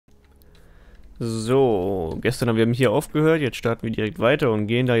So, gestern haben wir hier aufgehört, jetzt starten wir direkt weiter und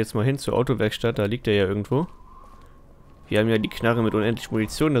gehen da jetzt mal hin zur Autowerkstatt, da liegt er ja irgendwo. Wir haben ja die Knarre mit unendlich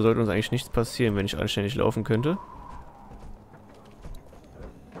Munition, da sollte uns eigentlich nichts passieren, wenn ich anständig laufen könnte.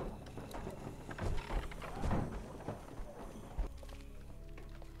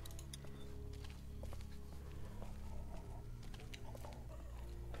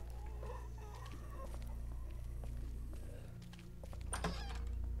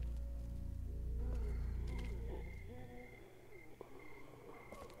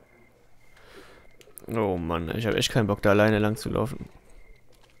 Oh Mann, ich habe echt keinen Bock, da alleine lang zu laufen.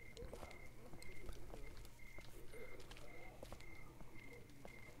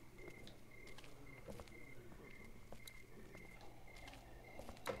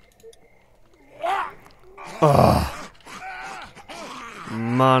 Oh.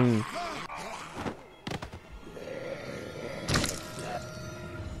 Mann.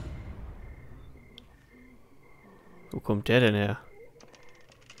 Wo kommt der denn her?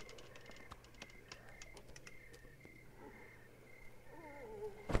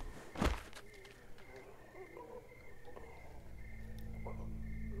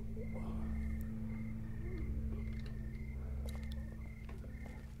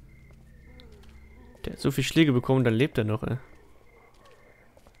 Der hat so viel Schläge bekommen, dann lebt er noch, ey.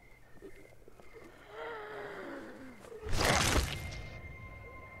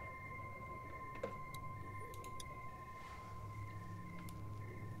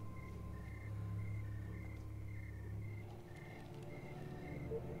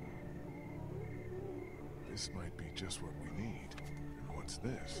 This might be just what we need. And what's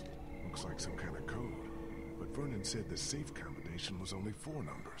this? Looks like some kind of code. But Vernon said the safe combination was only 4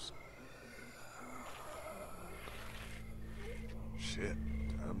 numbers. Shit,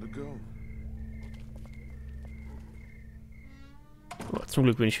 time to go. Oh, zum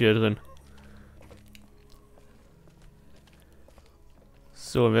Glück bin ich wieder drin.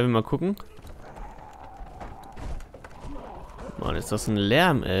 So, werden wir mal gucken. Mann, ist das ein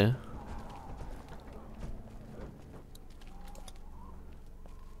Lärm, ey.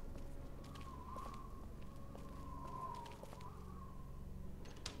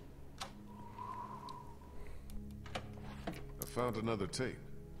 Found another tape.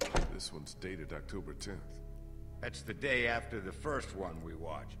 This one's dated October 10th. That's the day after the first one we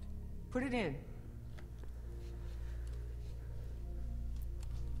watched. Put it in.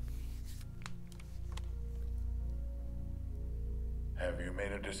 Have you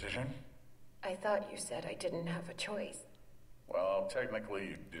made a decision? I thought you said I didn't have a choice. Well, technically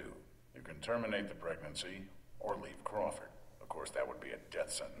you do. You can terminate the pregnancy or leave Crawford. Of course, that would be a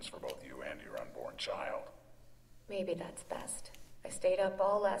death sentence for both you and your unborn child. Maybe that's best. I stayed up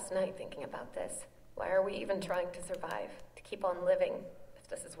all last night thinking about this. Why are we even trying to survive? To keep on living, if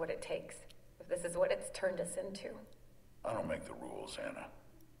this is what it takes. If this is what it's turned us into. I don't make the rules, Anna.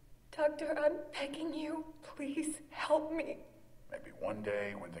 Doctor, I'm begging you. Please help me. Maybe one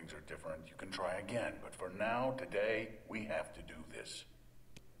day, when things are different, you can try again. But for now, today, we have to do this.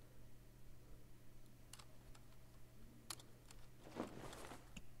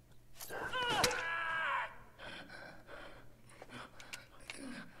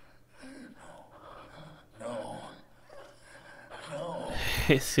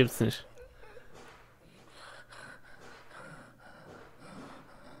 Es gibt's nicht.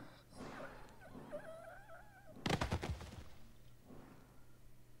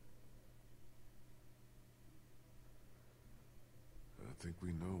 I think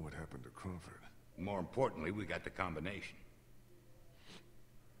we know what happened to Crawford. More importantly, we got the combination.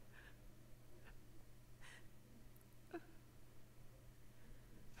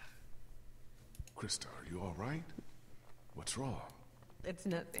 Krista, are you all right? What's wrong? It's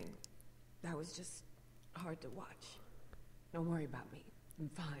nothing. That was just hard to watch. Don't worry about me. I'm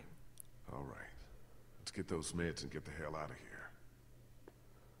fine. All right. Let's get those meds and get the hell out of here.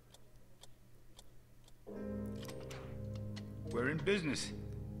 We're in business.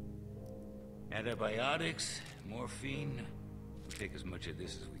 Antibiotics, morphine. We'll take as much of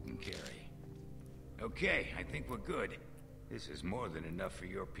this as we can carry. Okay, I think we're good. This is more than enough for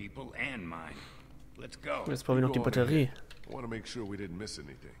your people and mine. Let's go. Jetzt brauchen wir noch die Batterie. I want to make sure we didn't miss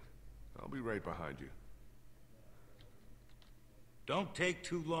anything. I'll be right behind you. Don't take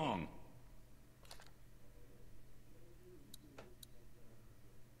too long.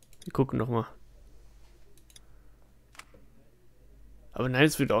 Wir gucken noch mal. Aber nein,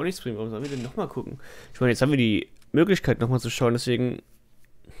 es wird auch nichts bringen. Warum sollen wir denn noch mal gucken? Ich meine, jetzt haben wir die Möglichkeit noch mal zu schauen, deswegen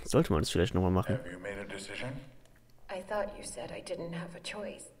sollte man es vielleicht noch mal machen. Have you made a decision? I thought you said I didn't have a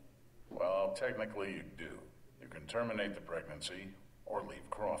choice. Well, technically you do. You can terminate the pregnancy or leave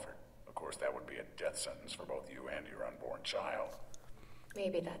Crawford. Of course, that would be death sentence for both you and your unborn child.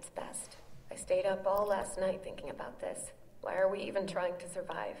 Maybe that's best. I stayed up all last night thinking about this. Why are we even trying to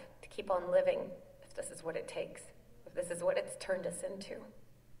survive? To keep on living, if this is what it takes. If this is what it's turned us into.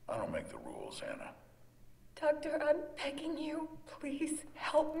 I don't make the rules, Anna. Doctor, I'm begging you. Please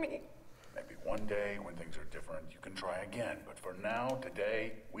help me. Maybe one day, when things are different, you can try again. But for now,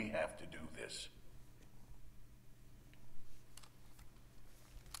 today, we have to do this.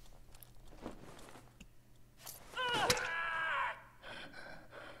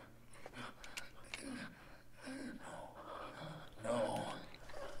 No.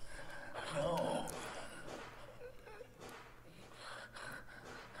 No.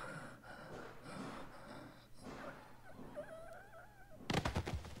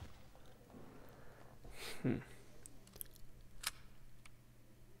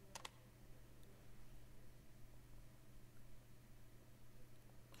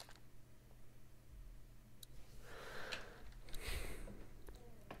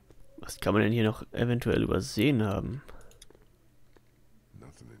 Was kann man denn hier noch eventuell übersehen haben?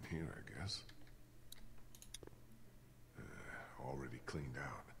 Nothing in here, I guess. Already cleaned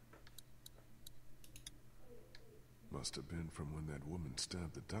out. Must have been from when that woman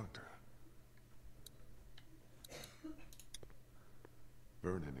stabbed the doctor.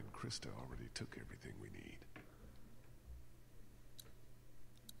 Vernon and Krista already took everything we need.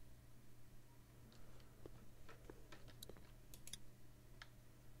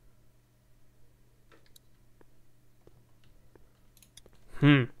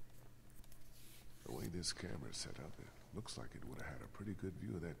 The way this camera's set up, it looks like it would have had a pretty good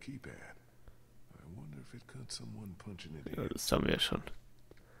view of that keypad. I wonder if it got someone punching it Ja, in. das haben wir ja schon.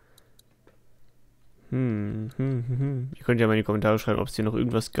 Ihr könnt ja mal in die Kommentare schreiben, ob es hier noch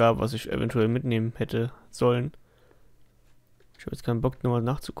irgendwas gab, was ich eventuell mitnehmen hätte sollen. Ich habe jetzt keinen Bock, nochmal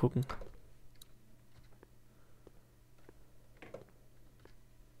nachzugucken.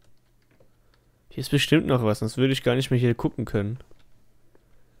 Hier ist bestimmt noch was, sonst würde ich gar nicht mehr hier gucken können.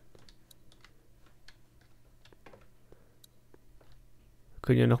 Wir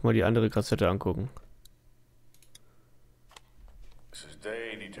können ja nochmal die andere Kassette angucken. This is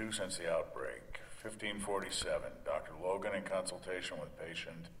day 82 since the outbreak. 1547. Dr. Logan in consultation with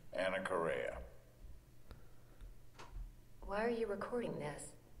patient Anna Correa. Why are you recording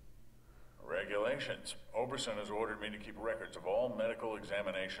this? Regulations. Oberson has ordered me to keep records of all medical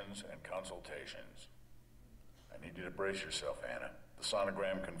examinations and consultations. I need you to brace yourself, Anna. The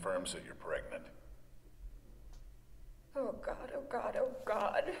sonogram confirms that you're pregnant. Oh God, oh God, oh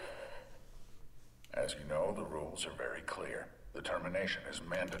God. As you know, the rules are very clear. The termination is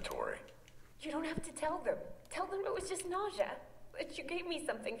mandatory. You don't have to tell them. Tell them it was just nausea. That you gave me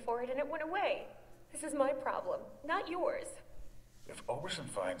something for it and it went away. This is my problem, not yours. If Oberson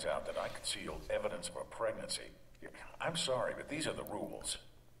finds out that I concealed evidence of a pregnancy, I'm sorry, but these are the rules.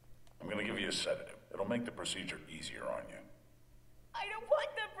 I'm going to give you a sedative. It'll make the procedure easier on you. I don't want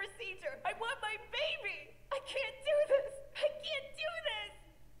the procedure. I want my baby. I can't do this. I can't do this.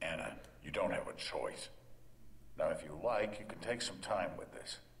 Anna, you don't have a choice. Now, if you like, you can take some time with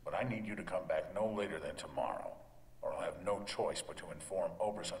this, but I need you to come back no later than tomorrow, or I'll have no choice but to inform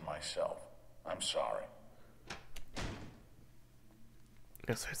Oberson myself. I'm sorry.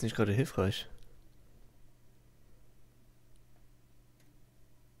 Das war jetzt nicht gerade hilfreich.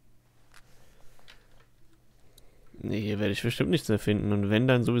 Nee, hier werde ich bestimmt nichts mehr finden. Und wenn,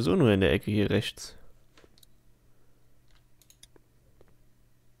 dann sowieso nur in der Ecke hier rechts.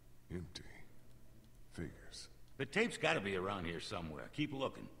 Empty. Figures. The tape's gotta be around here somewhere. Keep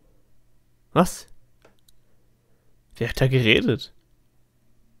looking. Was? Wer hat da geredet?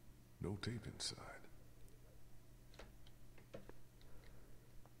 No tape inside.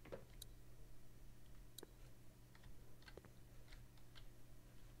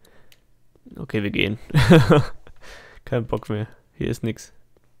 Okay, wir gehen. Kein Bock mehr. Hier ist nix.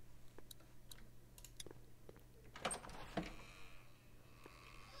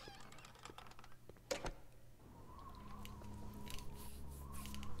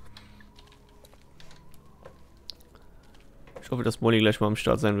 Ich hoffe, dass Molly gleich mal am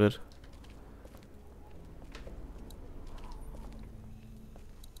Start sein wird.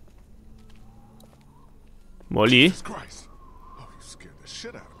 Molly? Jesus Christ. Oh, you scared the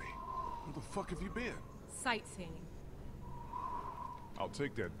shit out of me. Where the fuck have you been? Sightseeing. I'll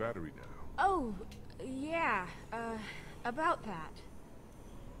take that battery down. Oh, yeah, about that.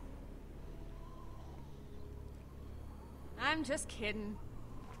 I'm just kidding.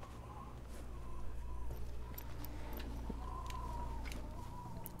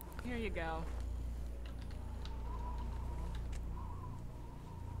 Here you go.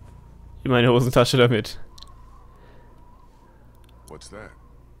 in meine Hosentasche damit. What's that?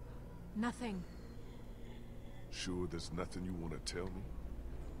 Nothing. Sure there's nothing you want to tell me?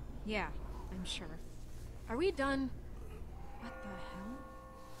 Yeah, I'm sure. Are we done? What the hell?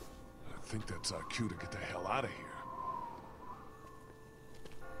 I think that's our cue to get the hell out of here.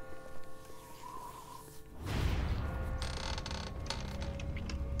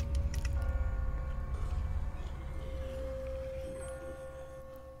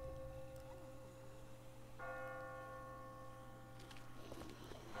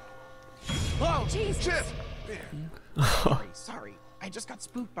 Whoa! Jesus! Shit! Sorry. I just got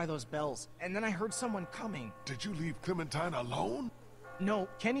spooked by those bells, and then I heard someone coming. Did you leave Clementine alone? No,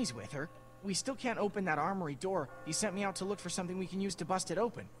 Kenny's with her. We still can't open that armory door. He sent me out to look for something we can use to bust it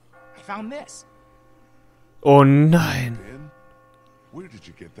open. I found this. Oh nein. Ben? Where did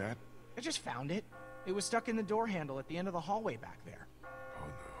you get that? I just found it. It was stuck in the door handle at the end of the hallway back there. Oh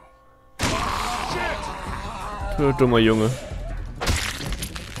no. Du dummer Junge.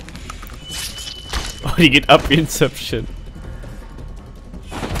 Oh, die geht ab wie ein Zöpfchen.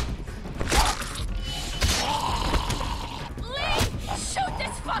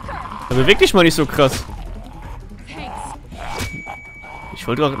 Aber beweg dich mal nicht so krass. Thanks. Ich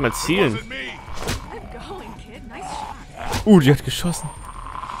wollte gerade mal zielen. Wasn't me. Good going, kid. Nice shot. Die hat geschossen.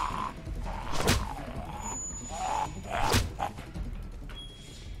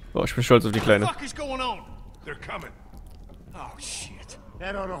 Oh, ich bin stolz auf die Kleine. What the fuck is going on? They're coming. Oh, shit.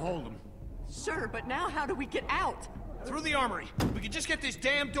 That ought to hold them. Sure, but now how do we get out? Through the armory. We can just get this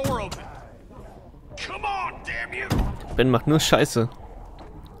damn door open. Come on, damn you! Ben macht nur Scheiße.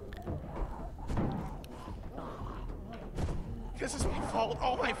 This is my fault,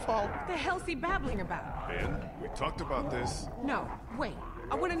 all my fault. What the hell's he babbling about? Ben, we talked about this. No, wait.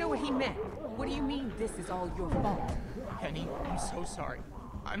 I want to know what he meant. What do you mean this is all your fault? Kenny, I'm so sorry.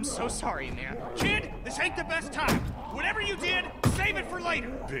 I'm so sorry, man. Kid, this ain't the best time. Whatever you did, save it for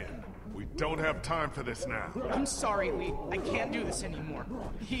later. Ben, we don't have time for this now. I'm sorry, Lee. I can't do this anymore.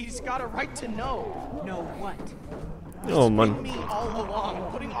 He's got a right to know. Know what? Oh With Mann. me all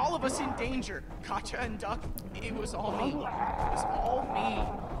along, putting all of us in danger. Katja and Duck, it was all me. It was all me.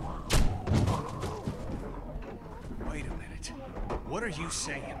 Wait a minute. What are you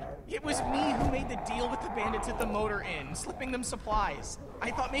saying? It was me who made the deal with the bandits at the motor inn, slipping them supplies.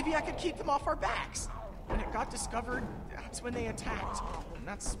 I thought maybe I could keep them off our backs. When it got discovered, that's when they attacked. And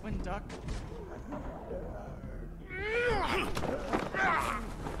that's when Duck...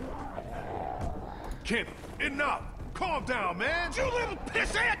 Kenny, enough! Calm down, man! You little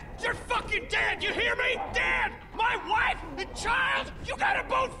pissant! You're fucking dead, you hear me? Dead! My wife and child, you gotta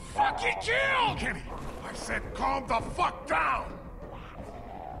both fucking kill! Kenny, I said calm the fuck down!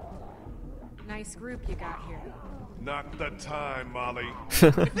 Nice group you got here. Not the time, Molly.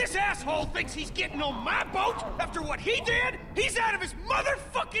 If this asshole thinks he's getting on my boat after what he did, he's out of his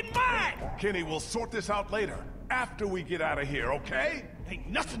motherfucking mind! Kenny, we'll sort this out later, after we get out of here, okay? Ain't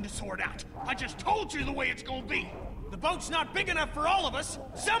nothing to sort out. I just told you the way it's gonna be. The boat's not big enough for all of us.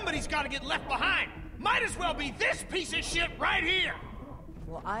 Somebody's gotta get left behind. Might as well be this piece of shit right here.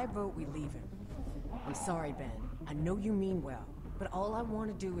 Well, I vote we leave him. I'm sorry, Ben. I know you mean well, but all I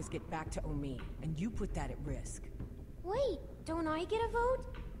want to do is get back to Omi, and you put that at risk. Wait, don't I get a vote?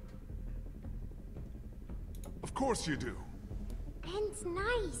 Of course you do. Ben's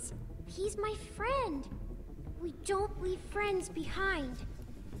nice. He's my friend. We don't leave friends behind.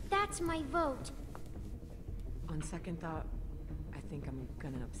 That's my vote. On second thought, I think I'm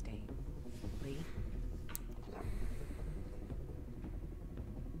gonna abstain. Lee?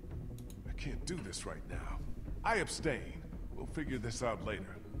 I can't do this right now. I abstain. We'll figure this out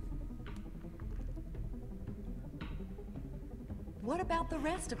later. What about the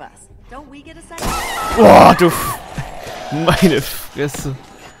rest of us? Don't we get a say? Boah, du... Meine Fresse.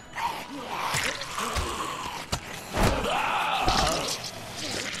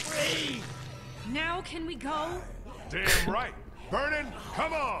 Now can we go? Damn right. Vernon,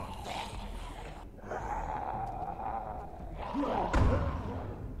 come on!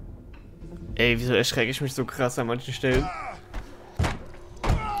 Ey, wieso erschrecke ich mich so krass an manchen Stellen?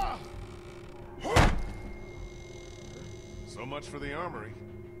 So much for the armory.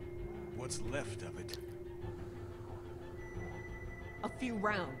 What's left of it? A few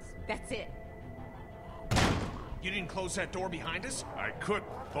rounds. That's it. You didn't close that door behind us? I couldn't.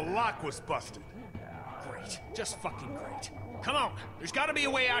 The lock was busted. Great. Just fucking great. Come on. There's gotta be a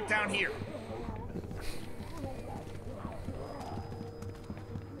way out down here.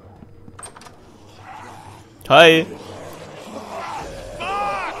 Hi.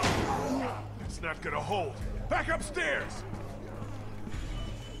 Fuck! It's not gonna hold. Back upstairs!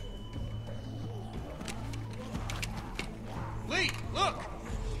 Look!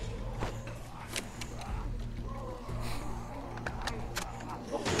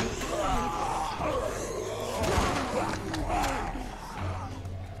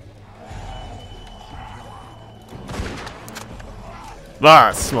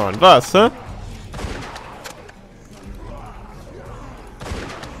 Was, Mann? Was, hä?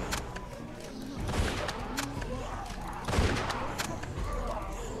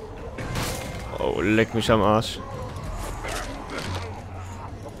 Oh, leck mich am Arsch.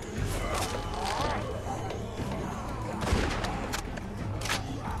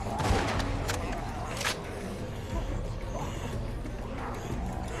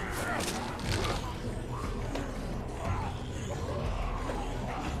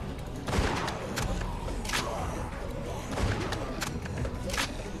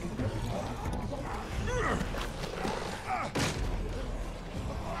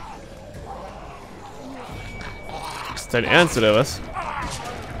 Ist dein Ernst oder was?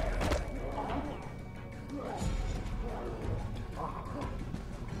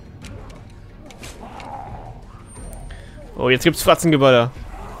 Oh, jetzt gibt's Fratzengeballer.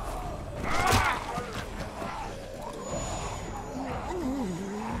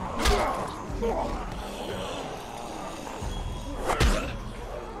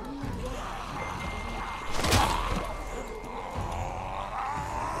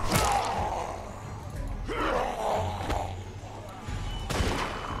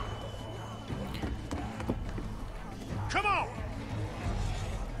 Come on!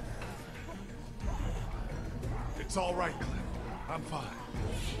 It's all right, Clem. I'm fine.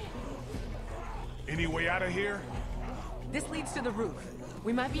 Any way out of here? This leads to the roof.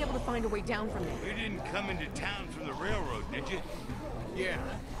 We might be able to find a way down from there. You didn't come into town from the railroad, did you? Yeah.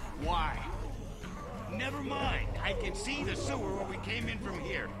 Why? Never mind. I can see the sewer where we came in from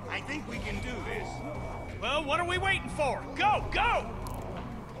here. I think we can do this. Well, what are we waiting for? Go! Go!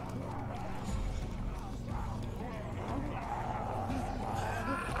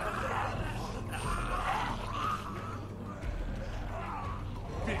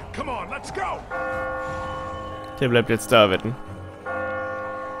 Come on, let's go! Der bleibt jetzt da, wetten.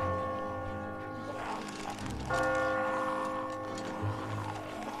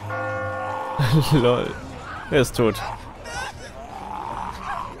 Lol. Er ist tot.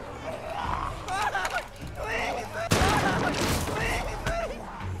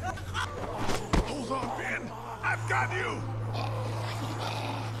 Hold on, Ben. I've got you!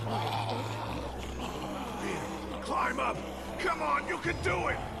 Ben, climb up! Come on, you can do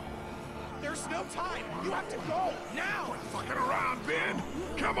it! There's no time. You have to go now. Quit fucking around, Ben!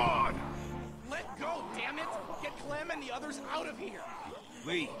 Come on! Let go, damn it! Get Clem and the others out of here.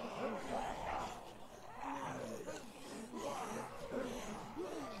 Lee.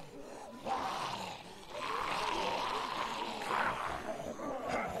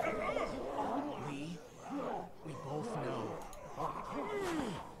 Lee, we both know.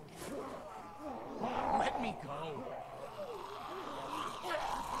 Let me go.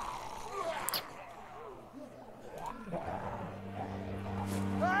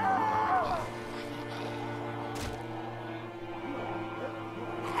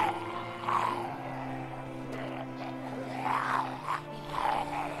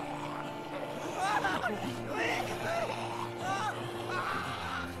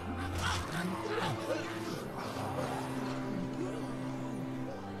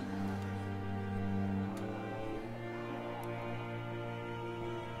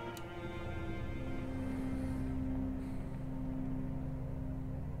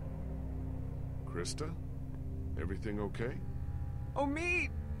 Krista? Everything okay? Oh, me!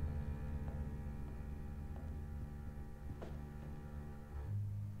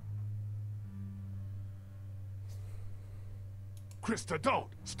 Krista, don't!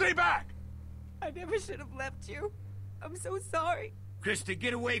 Stay back! I never should have left you. I'm so sorry. Krista,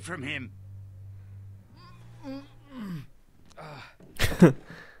 get away from him.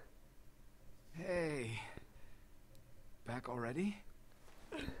 Hey. Back already?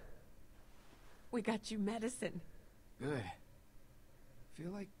 We got you medicine. Good.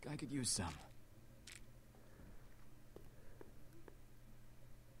 Feel like I could use some.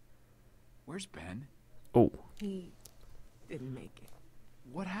 Where's Ben? Oh. He didn't make it.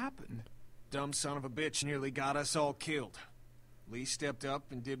 What happened? Dumb son of a bitch nearly got us all killed. Lee stepped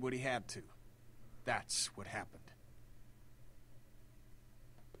up and did what he had to. That's what happened.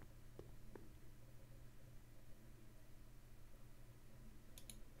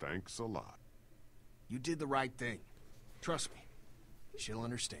 Thanks a lot. You did the right thing. Trust me. She'll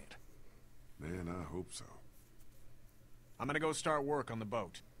understand. Man, I hope so. I'm gonna go start work on the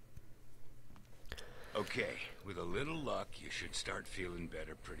boat. Okay, with a little luck, you should start feeling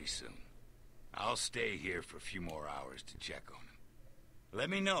better pretty soon. I'll stay here for a few more hours to check on him. Let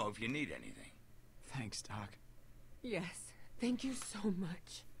me know if you need anything. Thanks, Doc. Yes, thank you so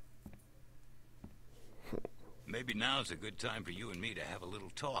much. Maybe now's a good time for you and me to have a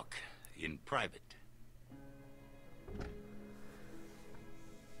little talk, in private.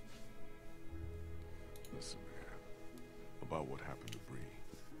 Listen, man, about what happened to Bree.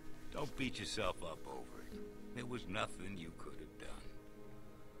 Don't beat yourself up over it. There was nothing you could have done.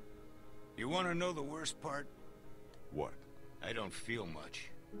 You want to know the worst part? What? I don't feel much.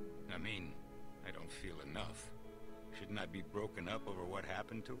 I mean, I don't feel enough. Shouldn't I be broken up over what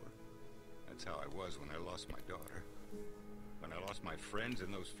happened to her? That's how I was when I lost my daughter. When I lost my friends in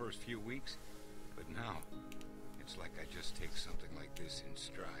those first few weeks. But now, it's like I just take something like this in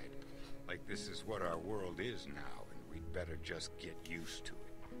stride. Like this is what our world is now, and we'd better just get used to it.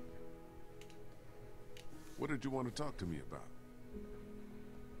 What did you want to talk to me about?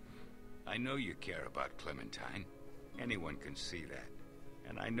 I know you care about Clementine. Anyone can see that.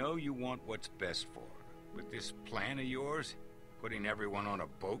 And I know you want what's best for her. But this plan of yours, putting everyone on a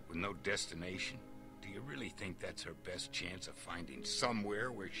boat with no destination, do you really think that's her best chance of finding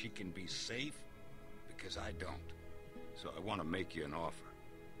somewhere where she can be safe? Because I don't. So I want to make you an offer.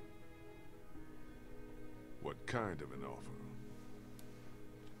 What kind of an offer?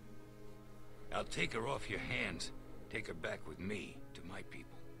 I'll take her off your hands, take her back with me to my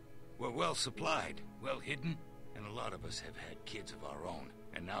people. We're well supplied, well hidden, and a lot of us have had kids of our own.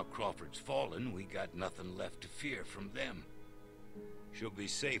 And now Crawford's fallen, we got nothing left to fear from them. She'll be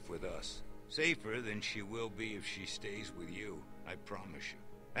safe with us. Safer than she will be if she stays with you, I promise you.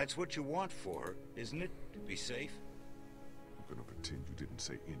 That's what you want for her, isn't it? To be safe? I'm gonna pretend you didn't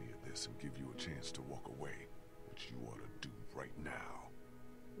say any of this and give you a chance to walk away, which you ought to do right now.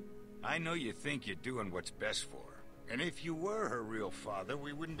 I know you think you're doing what's best for her. And if you were her real father,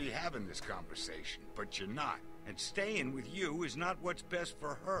 we wouldn't be having this conversation. But you're not. And staying with you is not what's best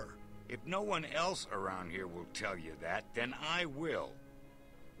for her. If no one else around here will tell you that, then I will.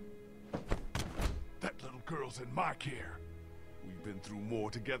 That little girl's in my care. We've been through more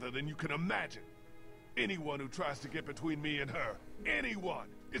together than you can imagine. Anyone who tries to get between me and her, anyone,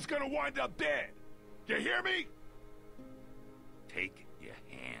 is gonna wind up dead. You hear me? Take your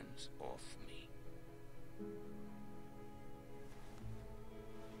hands off me.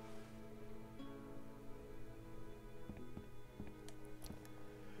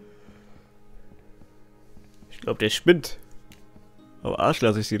 Ich glaube, der spinnt. Aber Arsch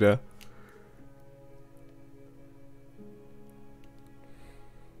lasse ich sie da.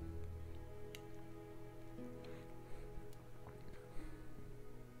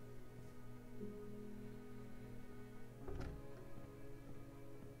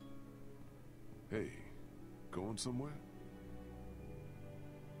 Hey, going somewhere?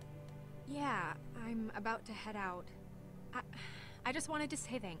 Yeah, I'm about to head out. I just wanted to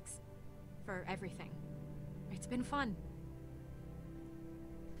say thanks for everything. It's been fun.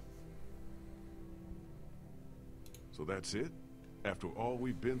 So that's it? After all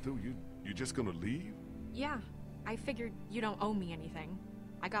we've been through, you just gonna leave? Yeah, I figured you don't owe me anything.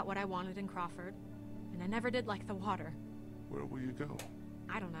 I got what I wanted in Crawford, and I never did like the water. Where will you go?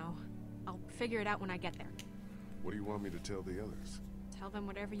 I don't know. I'll figure it out when I get there. What do you want me to tell the others? Tell them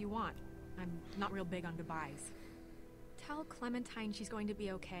whatever you want. I'm not real big on goodbyes. Tell Clementine she's going to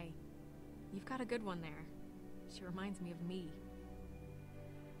be okay. You've got a good one there. She reminds me of me.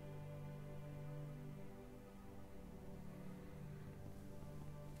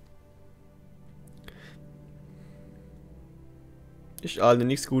 Ich ahne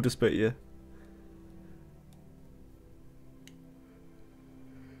nichts Gutes bei ihr.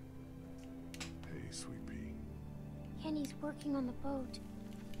 Hey, sweet pea. Kenny's working on the boat.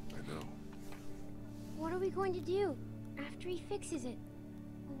 I know. What are we going to do after he fixes it?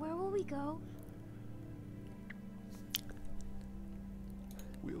 Where will we go?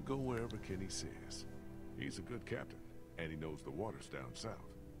 We'll go wherever Kenny says. He's a good captain, and he knows the waters down south.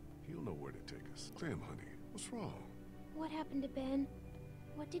 He'll know where to take us. Clem, honey, what's wrong? What happened to Ben?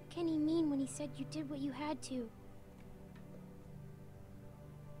 What did Kenny mean when he said you did what you had to?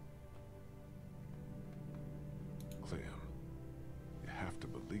 Clem, you have to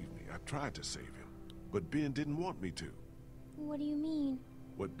believe me. I tried to save him, but Ben didn't want me to. What do you mean?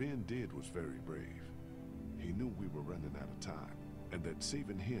 What Ben did was very brave. He knew we were running out of time, and that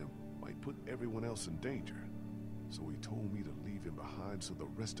saving him might put everyone else in danger. So he told me to leave him behind so the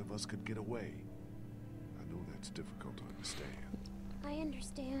rest of us could get away. I know that's difficult to understand. I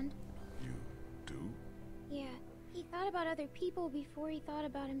understand. You do? Yeah, he thought about other people before he thought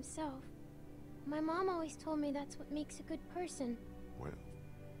about himself. My mom always told me that's what makes a good person. Well,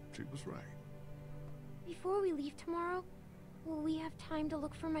 she was right. Before we leave tomorrow, will we have time to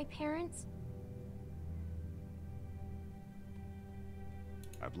look for my parents?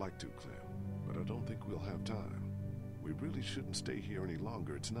 I'd like to, Clem, but I don't think we'll have time. We really shouldn't stay here any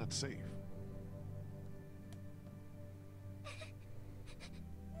longer. It's not safe.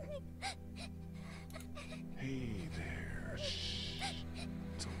 Hey there. Shh.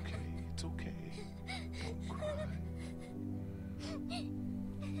 It's okay. It's okay. Don't cry.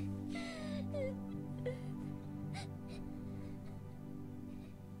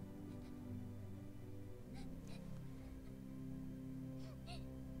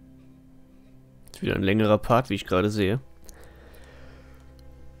 Ist wieder ein längerer Part, wie ich gerade sehe.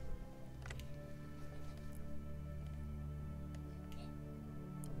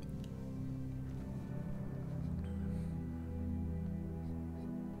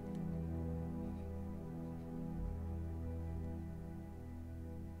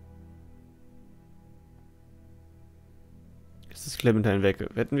 Jetzt ist Clementine weg.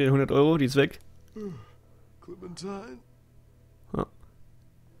 Wetten wir 100 Euro? Die ist weg. Clementine? Ja.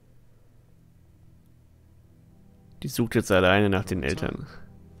 Die sucht jetzt alleine nach den Eltern.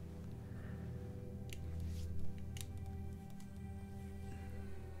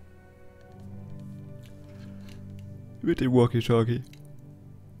 Mit dem Walkie-Talkie.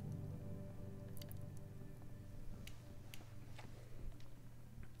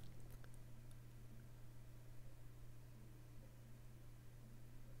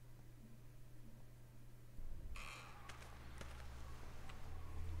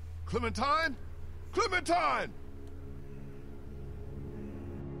 Clementine? Clementine!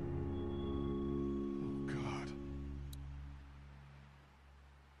 Oh, God.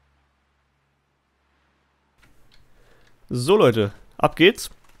 So, Leute. Ab geht's.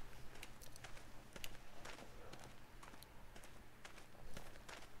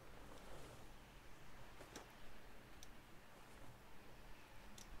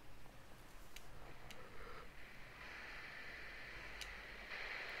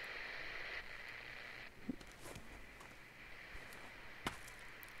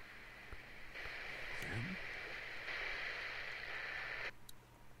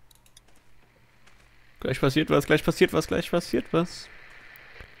 Gleich passiert was, gleich passiert was, gleich passiert was.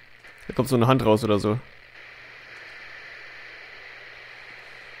 Da kommt so eine Hand raus oder so.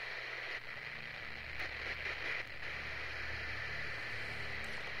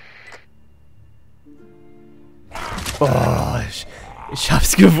 Oh, ich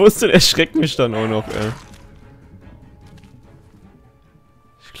hab's gewusst und erschreckt mich dann auch noch, ey.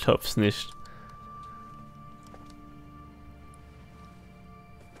 Ich glaub's nicht.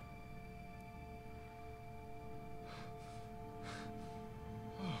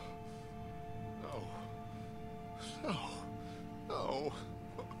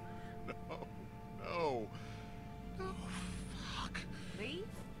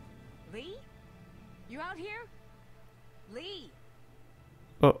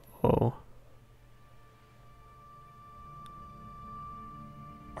 Uh-oh.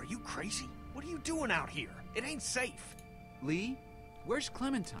 Are you crazy? What are you doing out here? It ain't safe. Lee, where's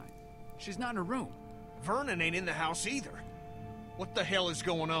Clementine? She's not in her room. Vernon ain't in the house either. What the hell is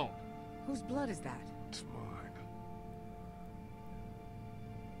going on? Whose blood is that? It's mine.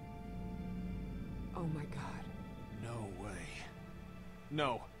 Oh my God. No way.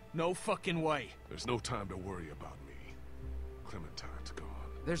 No. No fucking way. There's no time to worry about me. Clementine's gone.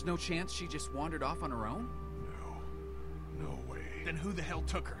 There's no chance she just wandered off on her own? No. No way. Then who the hell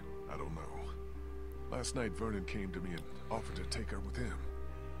took her? I don't know. Last night, Vernon came to me and offered to take her with him.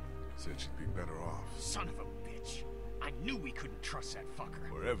 Said she'd be better off. Son of a bitch. I knew we couldn't trust that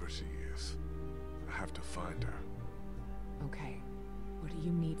fucker. Wherever she is, I have to find her. Okay. What do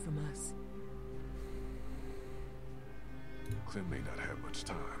you need from us? Clem may not have much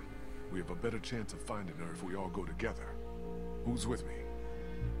time. We have a better chance of finding her if we all go together. Who's with me?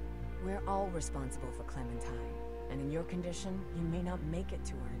 We're all responsible for Clementine. And in your condition, you may not make it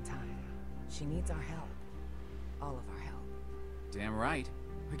to her in time. She needs our help. All of our help. Damn right.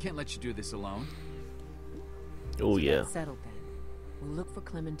 We can't let you do this alone. Oh yeah. That's settled then. We'll look for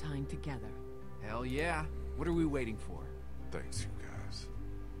Clementine together. Hell yeah. What are we waiting for? Thanks, you guys.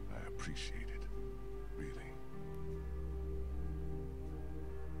 I appreciate it. Really.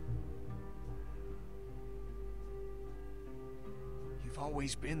 You've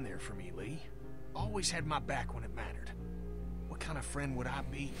always been there for me, Lee. Always had my back when it mattered. What kind of friend would I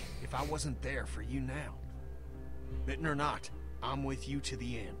be if I wasn't there for you now? Bitten or not, I'm with you to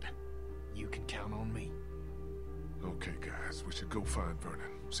the end. You can count on me. Okay, guys, we should go find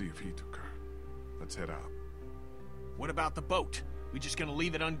Vernon, see if he took her. Let's head out. What about the boat? We just gonna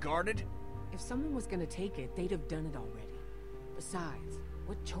leave it unguarded? If someone was gonna take it, they'd have done it already. Besides,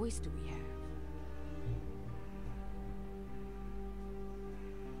 what choice do we have?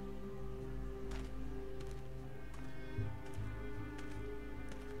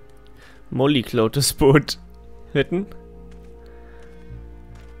 Molly klaut das Boot. Wetten?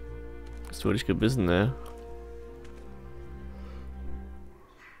 Das wurde ich gebissen, ne?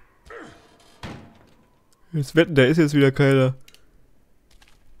 Jetzt wetten, da ist jetzt wieder keiner.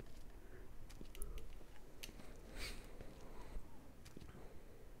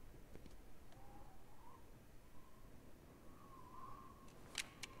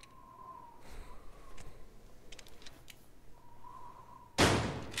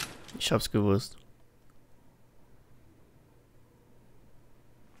 Ich hab's gewusst.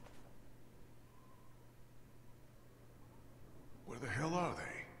 Where the hell are they?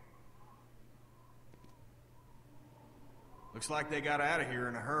 Looks like they got out of here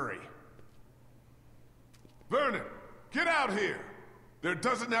in a hurry. Vernon, get out here! There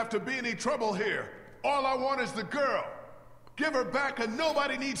doesn't have to be any trouble here. All I want is the girl. Give her back and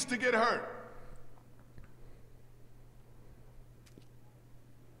nobody needs to get hurt.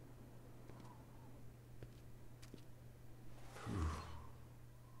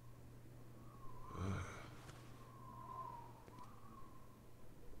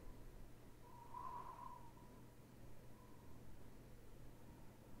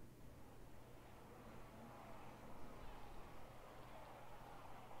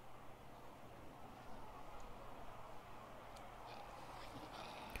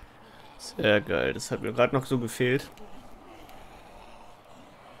 Sehr geil, das hat mir gerade noch so gefehlt.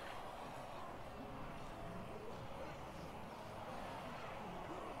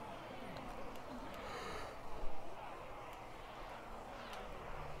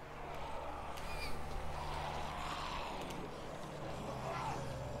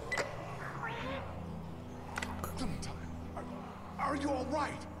 Are you all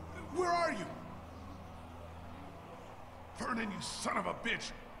right? Where are you? Vernon, you son of a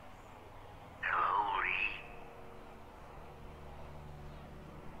bitch!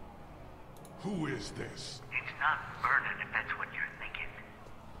 Who is this? It's not Vernon, if that's what you're thinking.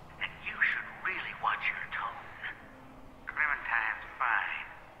 And you should really watch your tone. Clementine's fine,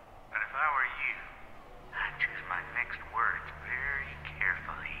 but if I were you, I'd choose my next words very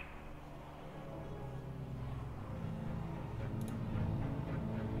carefully.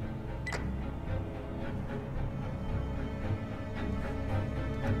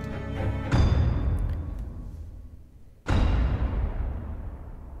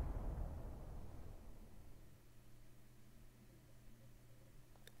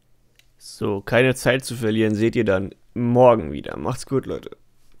 So, keine Zeit zu verlieren, seht ihr dann morgen wieder. Macht's gut, Leute.